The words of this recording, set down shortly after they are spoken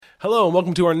Hello and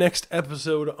welcome to our next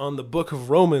episode on the book of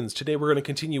Romans. Today we're going to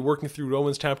continue working through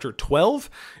Romans chapter 12.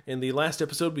 In the last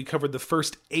episode we covered the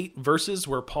first 8 verses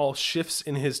where Paul shifts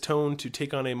in his tone to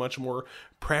take on a much more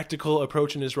practical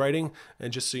approach in his writing.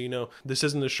 And just so you know, this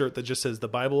isn't a shirt that just says the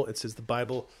Bible. It says the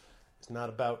Bible is not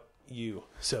about you.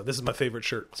 So this is my favorite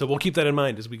shirt. So we'll keep that in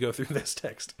mind as we go through this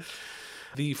text.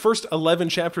 The first 11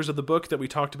 chapters of the book that we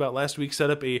talked about last week set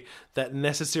up that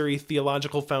necessary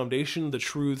theological foundation, the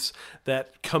truths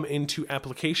that come into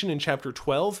application in chapter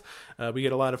 12. We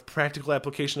get a lot of practical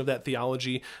application of that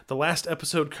theology. The last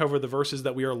episode covered the verses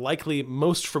that we are likely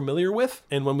most familiar with,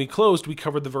 and when we closed, we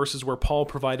covered the verses where Paul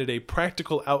provided a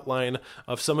practical outline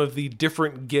of some of the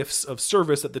different gifts of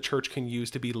service that the church can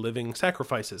use to be living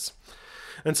sacrifices.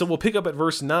 And so we'll pick up at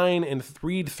verse 9 and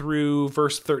read through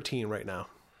verse 13 right now.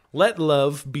 Let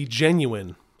love be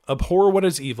genuine. Abhor what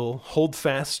is evil. Hold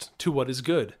fast to what is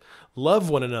good. Love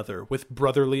one another with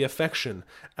brotherly affection.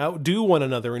 Outdo one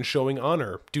another in showing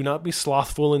honor. Do not be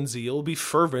slothful in zeal. Be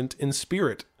fervent in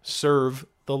spirit. Serve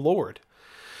the Lord.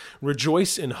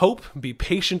 Rejoice in hope. Be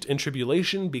patient in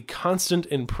tribulation. Be constant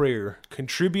in prayer.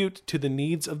 Contribute to the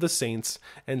needs of the saints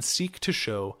and seek to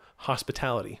show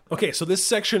hospitality. Okay, so this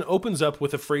section opens up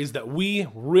with a phrase that we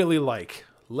really like.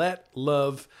 Let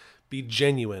love be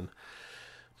genuine.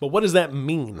 But what does that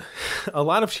mean? A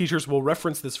lot of teachers will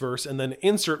reference this verse and then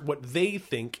insert what they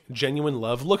think genuine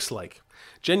love looks like.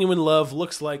 Genuine love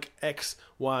looks like X,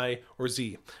 Y, or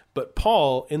Z. But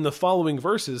Paul, in the following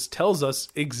verses, tells us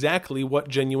exactly what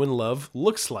genuine love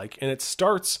looks like, and it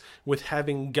starts with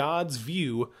having God's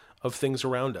view of things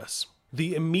around us.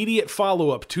 The immediate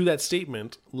follow-up to that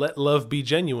statement, let love be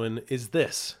genuine, is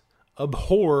this: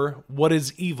 abhor what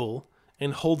is evil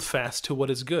and hold fast to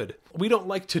what is good. We don't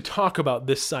like to talk about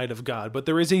this side of God, but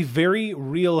there is a very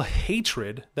real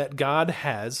hatred that God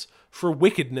has for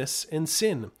wickedness and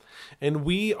sin. And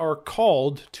we are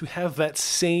called to have that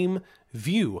same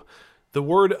view. The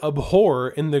word abhor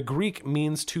in the Greek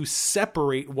means to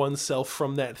separate oneself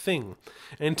from that thing,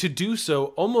 and to do so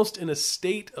almost in a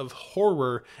state of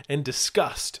horror and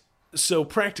disgust. So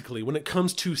practically, when it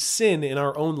comes to sin in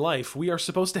our own life, we are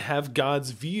supposed to have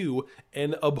God's view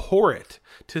and abhor it,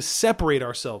 to separate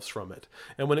ourselves from it.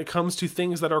 And when it comes to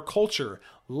things that our culture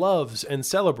loves and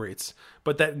celebrates,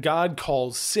 but that God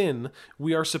calls sin,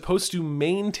 we are supposed to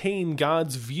maintain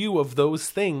God's view of those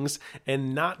things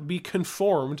and not be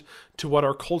conformed to what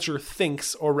our culture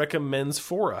thinks or recommends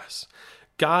for us.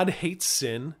 God hates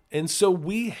sin, and so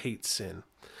we hate sin.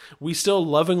 We still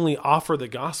lovingly offer the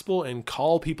gospel and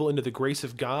call people into the grace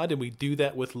of God, and we do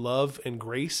that with love and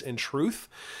grace and truth,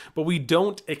 but we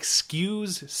don't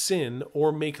excuse sin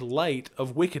or make light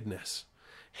of wickedness.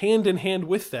 Hand in hand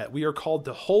with that, we are called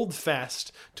to hold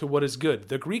fast to what is good.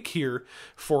 The Greek here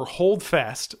for hold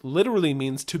fast literally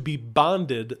means to be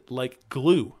bonded like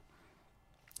glue.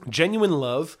 Genuine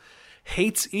love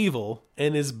hates evil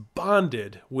and is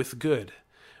bonded with good.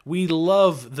 We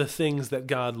love the things that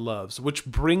God loves, which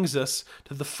brings us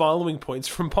to the following points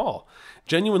from Paul.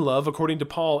 Genuine love, according to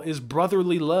Paul, is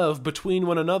brotherly love between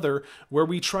one another, where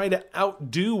we try to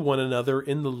outdo one another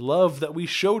in the love that we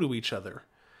show to each other.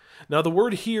 Now, the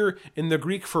word here in the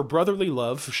Greek for brotherly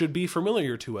love should be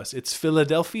familiar to us. It's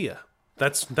Philadelphia.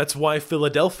 That's why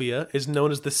Philadelphia is known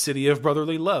as the city of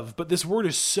brotherly love. But this word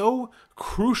is so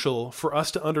crucial for us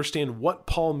to understand what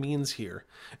Paul means here.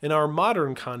 In our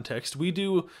modern context, we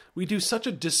do such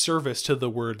a disservice to the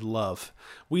word love.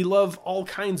 We love all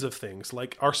kinds of things,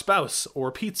 like our spouse,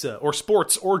 or pizza, or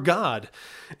sports, or God.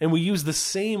 And we use the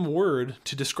same word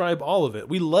to describe all of it.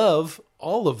 We love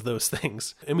all of those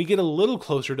things. And we get a little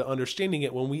closer to understanding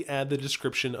it when we add the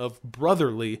description of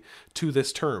brotherly to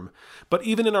this term. But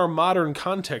even in our modern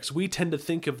context, we tend to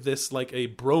think of this like a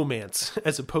bromance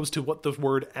as opposed to what the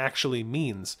word actually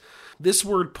means. This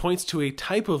word points to a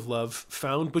type of love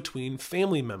found between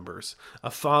family members, a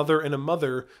father and a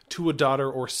mother to a daughter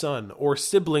or son, or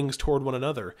siblings toward one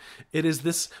another. It is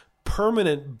this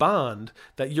permanent bond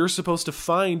that you're supposed to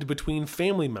find between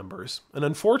family members. And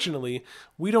unfortunately,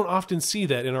 we don't often see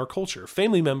that in our culture.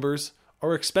 Family members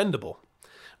are expendable.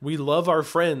 We love our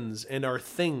friends and our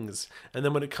things, and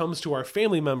then when it comes to our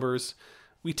family members,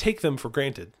 we take them for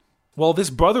granted. While this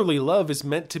brotherly love is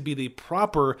meant to be the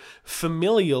proper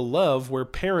familial love where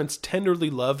parents tenderly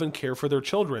love and care for their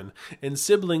children, and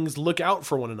siblings look out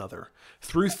for one another,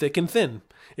 through thick and thin.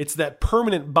 It's that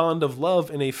permanent bond of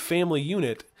love in a family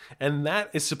unit, and that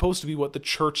is supposed to be what the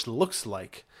church looks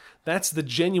like. That's the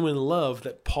genuine love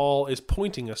that Paul is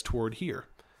pointing us toward here.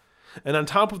 And on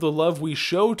top of the love we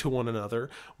show to one another,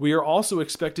 we are also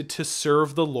expected to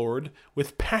serve the Lord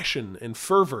with passion and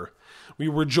fervor. We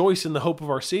rejoice in the hope of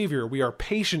our Savior. We are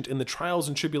patient in the trials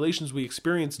and tribulations we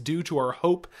experience due to our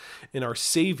hope in our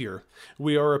Savior.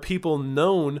 We are a people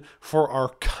known for our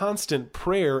constant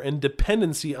prayer and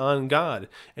dependency on God,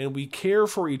 and we care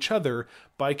for each other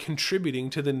by contributing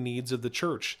to the needs of the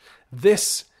church.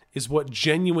 This is what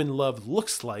genuine love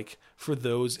looks like for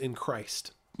those in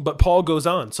Christ. But Paul goes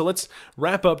on. So let's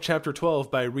wrap up chapter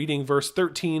 12 by reading verse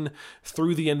 13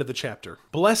 through the end of the chapter.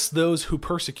 Bless those who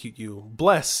persecute you.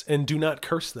 Bless and do not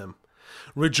curse them.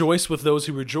 Rejoice with those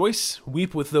who rejoice.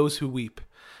 Weep with those who weep.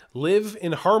 Live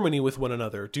in harmony with one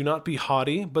another. Do not be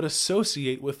haughty, but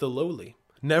associate with the lowly.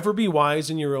 Never be wise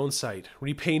in your own sight.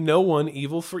 Repay no one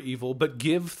evil for evil, but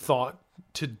give thought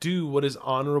to do what is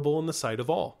honorable in the sight of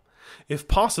all. If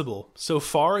possible, so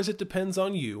far as it depends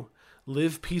on you,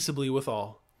 live peaceably with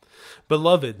all.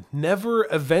 Beloved, never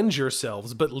avenge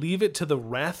yourselves, but leave it to the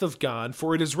wrath of God,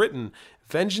 for it is written,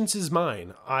 Vengeance is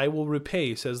mine, I will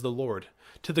repay, says the Lord.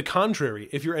 To the contrary,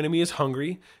 if your enemy is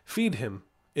hungry, feed him.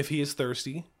 If he is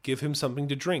thirsty, give him something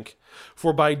to drink.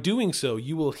 For by doing so,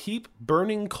 you will heap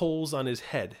burning coals on his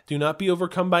head. Do not be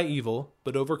overcome by evil,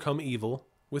 but overcome evil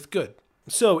with good.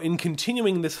 So, in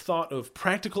continuing this thought of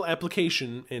practical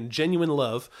application and genuine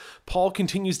love, Paul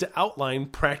continues to outline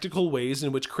practical ways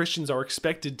in which Christians are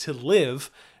expected to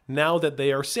live now that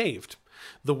they are saved.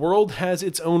 The world has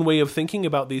its own way of thinking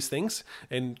about these things,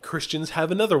 and Christians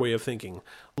have another way of thinking.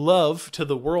 Love to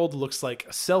the world looks like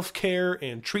self-care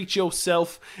and treat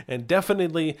yourself, and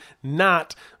definitely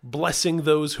not blessing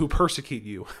those who persecute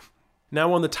you.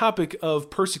 Now, on the topic of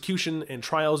persecution and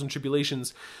trials and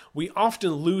tribulations, we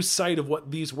often lose sight of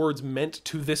what these words meant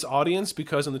to this audience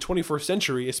because in the 21st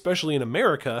century, especially in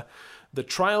America, the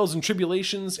trials and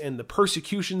tribulations and the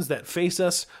persecutions that face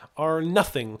us are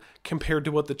nothing compared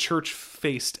to what the church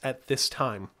faced at this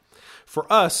time. For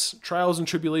us, trials and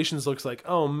tribulations looks like,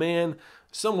 oh man,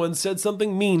 someone said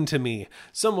something mean to me.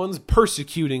 Someone's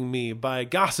persecuting me by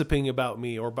gossiping about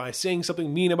me or by saying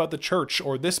something mean about the church,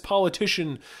 or this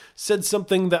politician said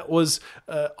something that was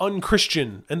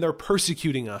unchristian and they're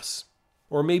persecuting us.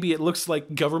 Or maybe it looks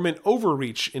like government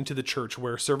overreach into the church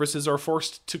where services are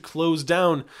forced to close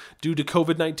down due to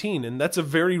COVID-19, and that's a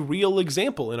very real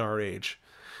example in our age.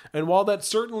 And while that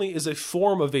certainly is a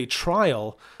form of a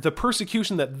trial, the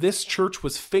persecution that this church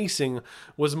was facing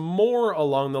was more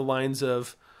along the lines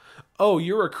of, oh,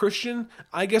 you're a Christian?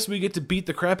 I guess we get to beat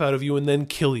the crap out of you and then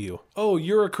kill you. Oh,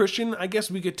 you're a Christian? I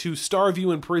guess we get to starve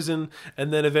you in prison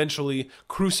and then eventually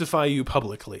crucify you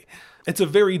publicly. It's a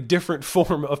very different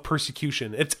form of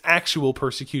persecution. It's actual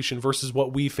persecution versus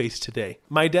what we face today.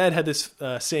 My dad had this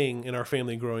saying in our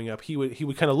family growing up. He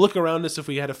would kind of look around us if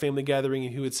we had a family gathering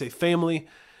and he would say, family,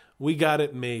 we got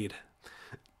it made.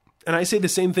 And I say the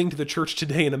same thing to the church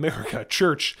today in America.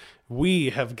 Church,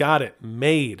 we have got it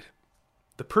made.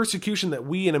 The persecution that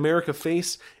we in America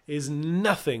face is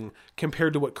nothing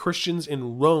compared to what Christians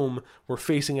in Rome were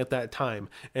facing at that time.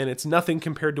 And it's nothing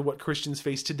compared to what Christians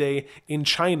face today in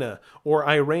China or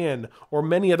Iran or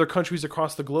many other countries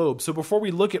across the globe. So before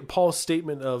we look at Paul's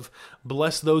statement of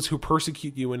bless those who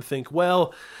persecute you and think,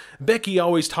 well, Becky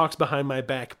always talks behind my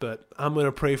back, but I'm going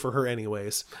to pray for her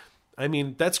anyways. I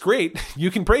mean, that's great. You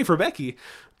can pray for Becky,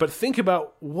 but think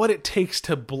about what it takes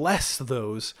to bless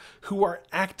those who are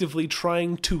actively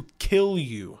trying to kill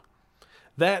you.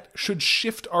 That should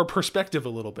shift our perspective a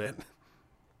little bit.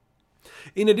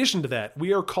 In addition to that,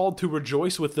 we are called to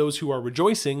rejoice with those who are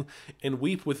rejoicing and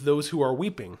weep with those who are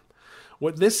weeping.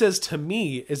 What this says to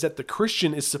me is that the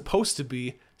Christian is supposed to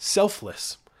be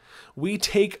selfless. We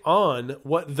take on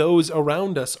what those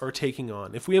around us are taking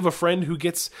on. If we have a friend who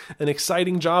gets an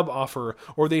exciting job offer,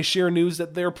 or they share news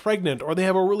that they're pregnant, or they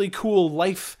have a really cool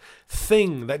life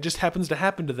thing that just happens to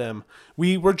happen to them,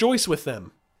 we rejoice with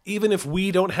them. Even if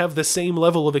we don't have the same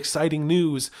level of exciting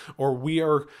news, or we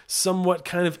are somewhat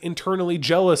kind of internally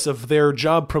jealous of their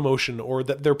job promotion, or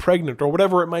that they're pregnant, or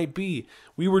whatever it might be,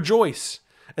 we rejoice.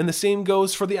 And the same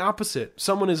goes for the opposite.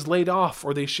 Someone is laid off,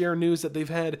 or they share news that they've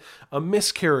had a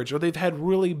miscarriage, or they've had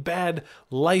really bad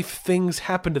life things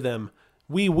happen to them.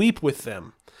 We weep with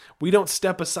them. We don't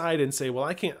step aside and say, well,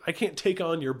 I can't take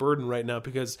on your burden right now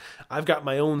because I've got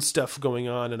my own stuff going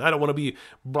on and I don't want to be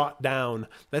brought down.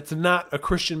 That's not a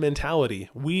Christian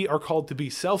mentality. We are called to be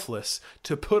selfless,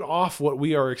 to put off what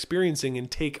we are experiencing and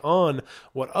take on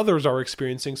what others are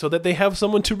experiencing so that they have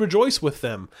someone to rejoice with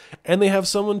them and they have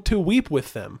someone to weep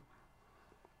with them.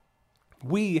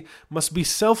 We must be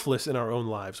selfless in our own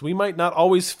lives. We might not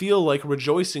always feel like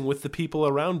rejoicing with the people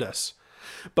around us.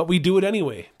 But we do it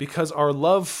anyway because our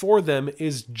love for them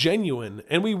is genuine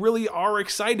and we really are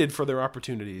excited for their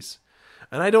opportunities.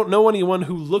 And I don't know anyone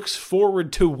who looks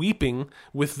forward to weeping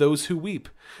with those who weep,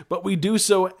 but we do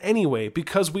so anyway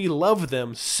because we love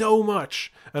them so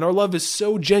much and our love is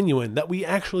so genuine that we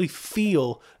actually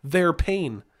feel their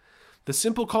pain. The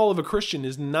simple call of a Christian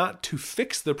is not to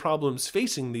fix the problems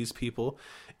facing these people.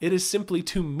 It is simply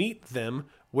to meet them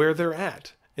where they're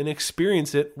at and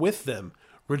experience it with them,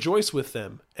 rejoice with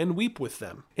them, and weep with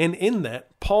them. And in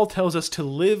that, Paul tells us to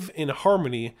live in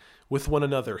harmony with one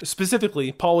another.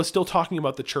 Specifically, Paul is still talking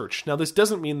about the church. Now, this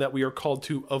doesn't mean that we are called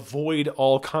to avoid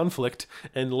all conflict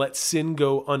and let sin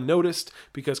go unnoticed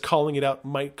because calling it out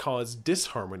might cause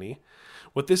disharmony.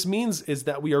 What this means is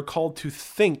that we are called to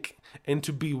think and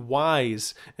to be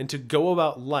wise and to go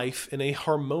about life in a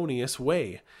harmonious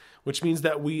way, which means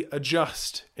that we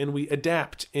adjust and we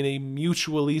adapt in a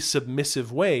mutually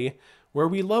submissive way where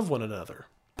we love one another.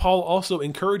 Paul also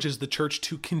encourages the church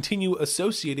to continue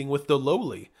associating with the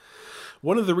lowly.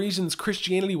 One of the reasons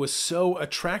Christianity was so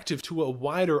attractive to a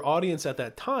wider audience at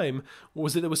that time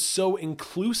was that it was so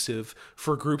inclusive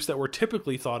for groups that were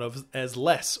typically thought of as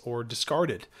less or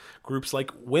discarded. Groups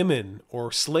like women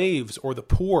or slaves or the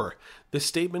poor. This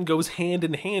statement goes hand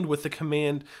in hand with the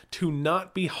command to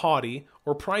not be haughty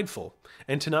or prideful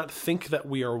and to not think that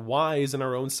we are wise in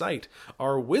our own sight.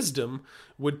 Our wisdom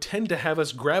would tend to have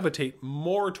us gravitate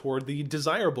more toward the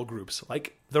desirable groups,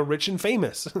 like the rich and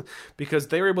famous, because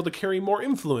they're able to carry more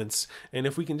influence. And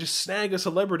if we can just snag a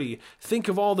celebrity, think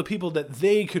of all the people that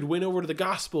they could win over to the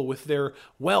gospel with their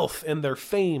wealth and their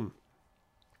fame.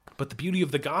 But the beauty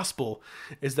of the gospel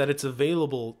is that it's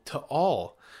available to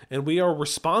all, and we are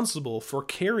responsible for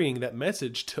carrying that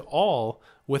message to all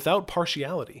without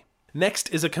partiality. Next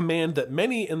is a command that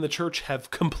many in the church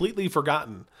have completely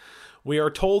forgotten. We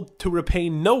are told to repay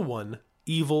no one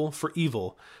evil for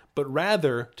evil, but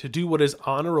rather to do what is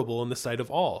honorable in the sight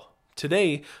of all.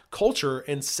 Today, culture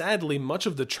and sadly much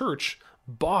of the church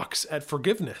balks at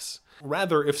forgiveness.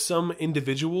 Rather, if some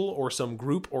individual or some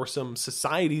group or some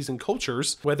societies and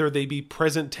cultures, whether they be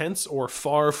present tense or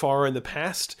far, far in the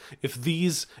past, if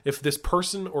this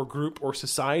person or group or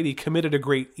society committed a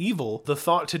great evil, the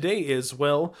thought today is,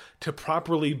 well, to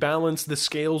properly balance the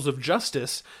scales of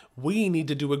justice, we need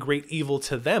to do a great evil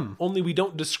to them. Only we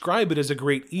don't describe it as a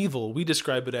great evil, we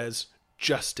describe it as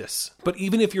justice. But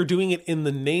even if you're doing it in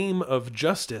the name of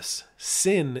justice,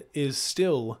 sin is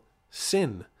still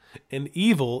sin. And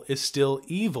evil is still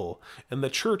evil, and the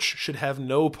church should have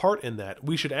no part in that.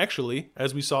 We should actually,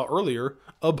 as we saw earlier,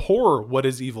 abhor what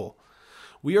is evil.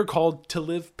 We are called to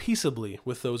live peaceably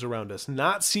with those around us,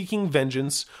 not seeking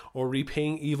vengeance or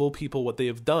repaying evil people what they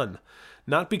have done.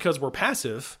 Not because we're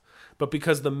passive, but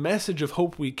because the message of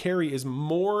hope we carry is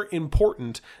more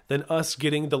important than us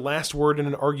getting the last word in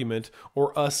an argument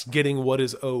or us getting what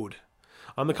is owed.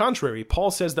 On the contrary, Paul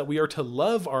says that we are to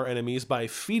love our enemies by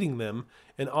feeding them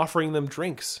and offering them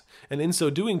drinks. And in so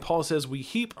doing, Paul says we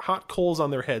heap hot coals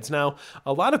on their heads. Now,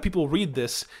 a lot of people read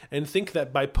this and think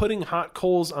that by putting hot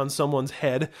coals on someone's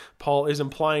head, Paul is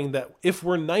implying that if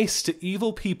we're nice to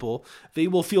evil people, they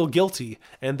will feel guilty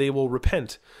and they will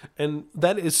repent. And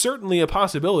that is certainly a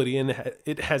possibility, and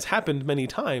it has happened many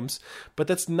times, but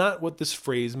that's not what this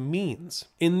phrase means.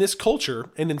 In this culture,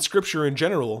 and in Scripture in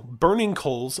general, burning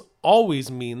coals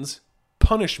always means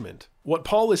punishment. What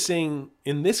Paul is saying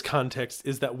in this context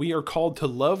is that we are called to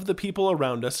love the people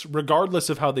around us regardless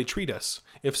of how they treat us.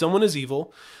 If someone is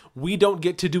evil, we don't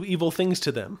get to do evil things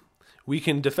to them. We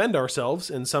can defend ourselves,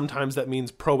 and sometimes that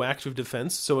means proactive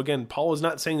defense. So again, Paul is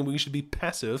not saying that we should be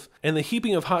passive. And the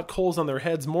heaping of hot coals on their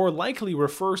heads more likely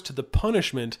refers to the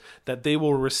punishment that they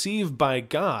will receive by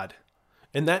God,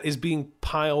 and that is being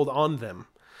piled on them.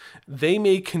 They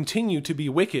may continue to be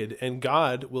wicked, and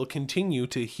God will continue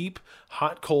to heap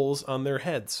hot coals on their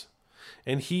heads.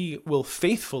 And he will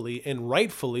faithfully and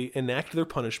rightfully enact their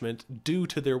punishment due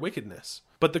to their wickedness.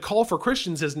 But the call for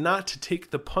Christians is not to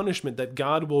take the punishment that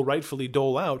God will rightfully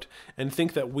dole out and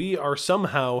think that we are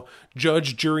somehow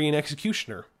judge, jury, and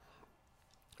executioner.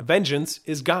 Vengeance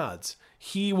is God's.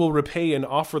 He will repay and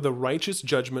offer the righteous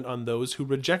judgment on those who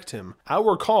reject him.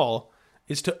 Our call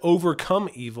is to overcome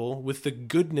evil with the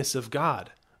goodness of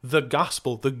God, the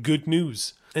gospel, the good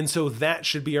news. And so that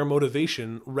should be our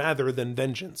motivation rather than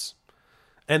vengeance.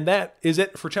 And that is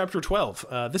it for chapter 12.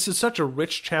 This is such a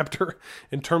rich chapter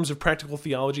in terms of practical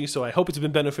theology, so I hope it's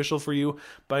been beneficial for you.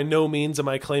 By no means am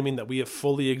I claiming that we have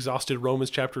fully exhausted Romans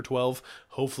chapter 12.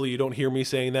 Hopefully you don't hear me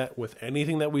saying that with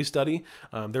anything that we study.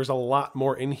 There's a lot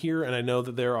more in here, and I know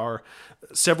that there are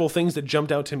several things that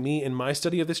jumped out to me in my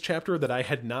study of this chapter that I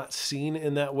had not seen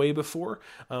in that way before.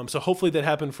 So hopefully that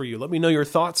happened for you. Let me know your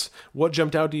thoughts. What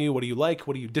jumped out to you? What do you like?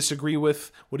 What do you disagree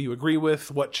with? What do you agree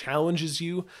with? What challenges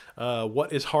you?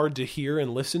 What is hard to hear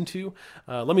and listen to?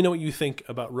 Let me know what you think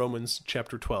about Romans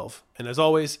chapter 12. And as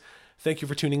always, thank you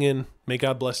for tuning in. May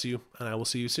God bless you, and I will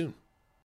see you soon.